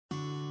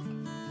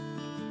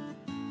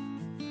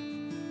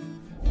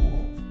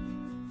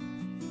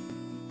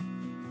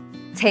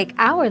Take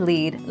our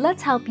lead,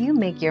 let's help you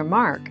make your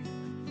mark.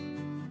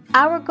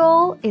 Our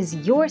goal is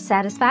your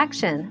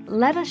satisfaction.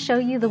 Let us show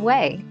you the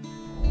way.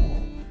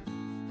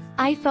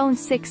 iPhone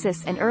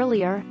 6s and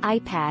earlier,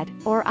 iPad,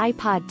 or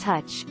iPod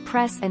Touch,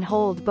 press and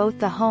hold both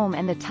the home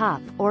and the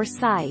top, or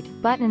side,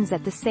 buttons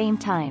at the same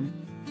time.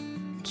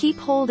 Keep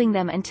holding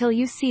them until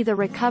you see the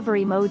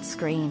recovery mode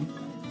screen.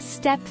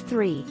 Step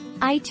 3.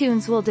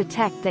 iTunes will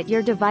detect that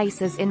your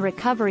device is in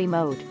recovery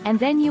mode, and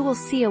then you will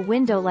see a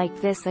window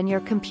like this on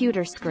your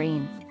computer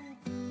screen.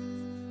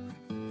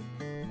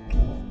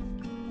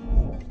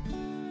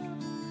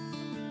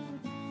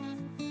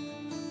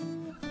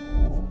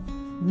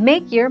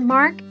 Make your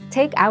mark,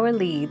 take our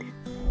lead.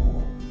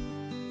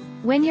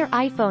 When your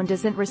iPhone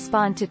doesn't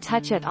respond to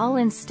touch at all,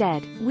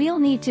 instead, we'll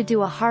need to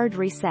do a hard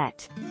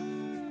reset.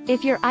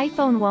 If your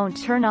iPhone won't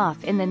turn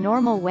off in the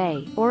normal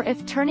way, or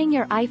if turning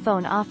your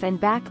iPhone off and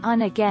back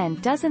on again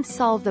doesn't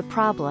solve the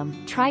problem,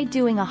 try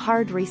doing a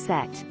hard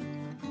reset.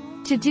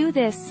 To do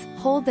this,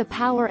 hold the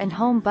power and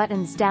home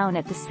buttons down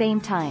at the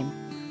same time.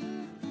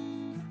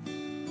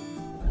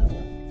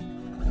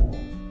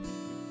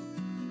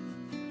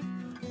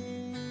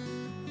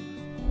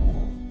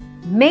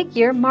 Make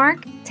your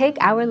mark, take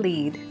our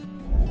lead.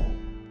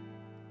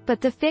 But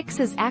the fix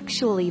is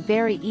actually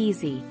very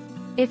easy.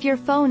 If your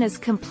phone is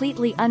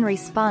completely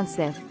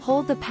unresponsive,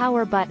 hold the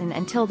power button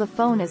until the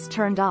phone is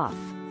turned off.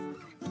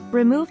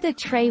 Remove the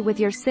tray with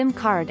your SIM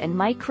card and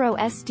micro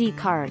SD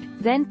card,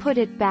 then put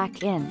it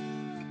back in.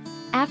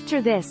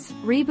 After this,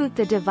 reboot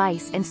the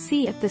device and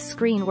see if the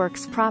screen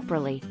works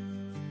properly.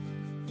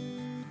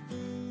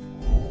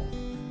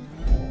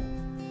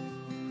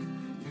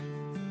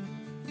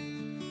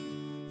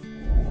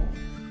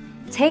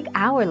 Take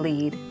our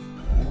lead.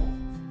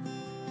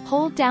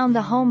 Hold down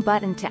the home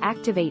button to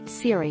activate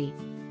Siri.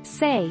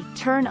 Say,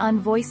 turn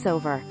on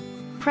voiceover.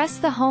 Press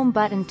the home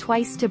button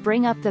twice to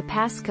bring up the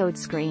passcode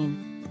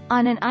screen.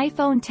 On an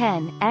iPhone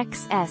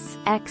X,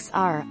 XS,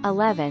 XR,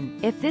 11,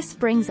 if this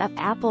brings up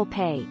Apple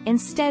Pay,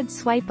 instead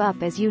swipe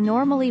up as you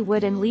normally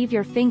would and leave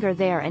your finger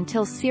there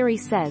until Siri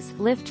says,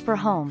 lift for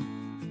home.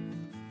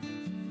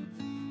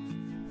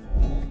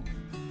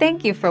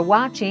 Thank you for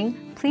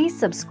watching. Please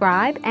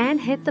subscribe and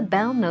hit the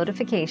bell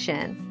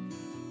notification.